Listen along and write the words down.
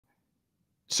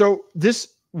So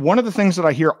this one of the things that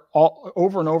I hear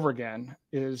over and over again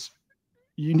is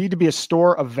you need to be a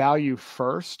store of value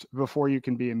first before you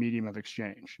can be a medium of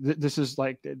exchange. This is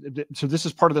like, so this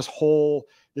is part of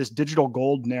this digital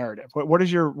gold narrative. What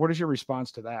is your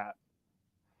response to that?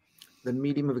 The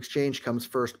medium of exchange comes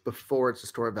first before it's a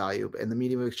store of value, and the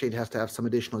medium of exchange has to have some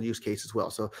additional use case as well.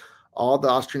 So all the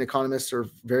Austrian economists are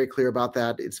very clear about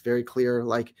that. It's very clear,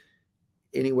 like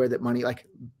anywhere that money, like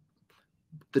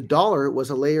the dollar was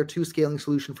a layer 2 scaling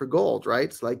solution for gold, right?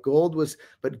 It's like gold was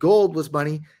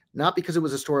money, not because it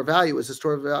was a store of value. It was a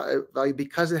store of value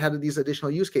because it had these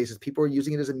additional use cases. People were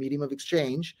using it as a medium of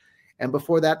exchange. And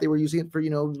before that, they were using it for,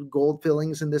 gold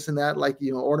fillings and this and that, like,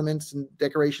 ornaments and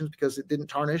decorations because it didn't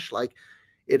tarnish. Like,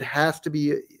 it has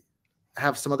to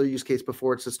have some other use case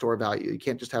before it's a store of value. You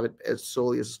can't just have it as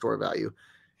solely as a store of value.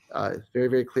 Very,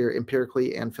 very clear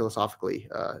empirically and philosophically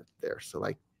there. So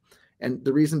like, and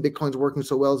the reason Bitcoin's working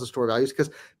so well as a store of value is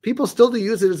because people still do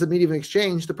use it as a medium of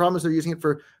exchange. The problem is they're using it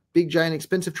for big, giant,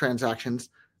 expensive transactions,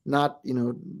 not,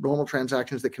 normal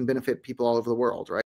transactions that can benefit people all over the world, right?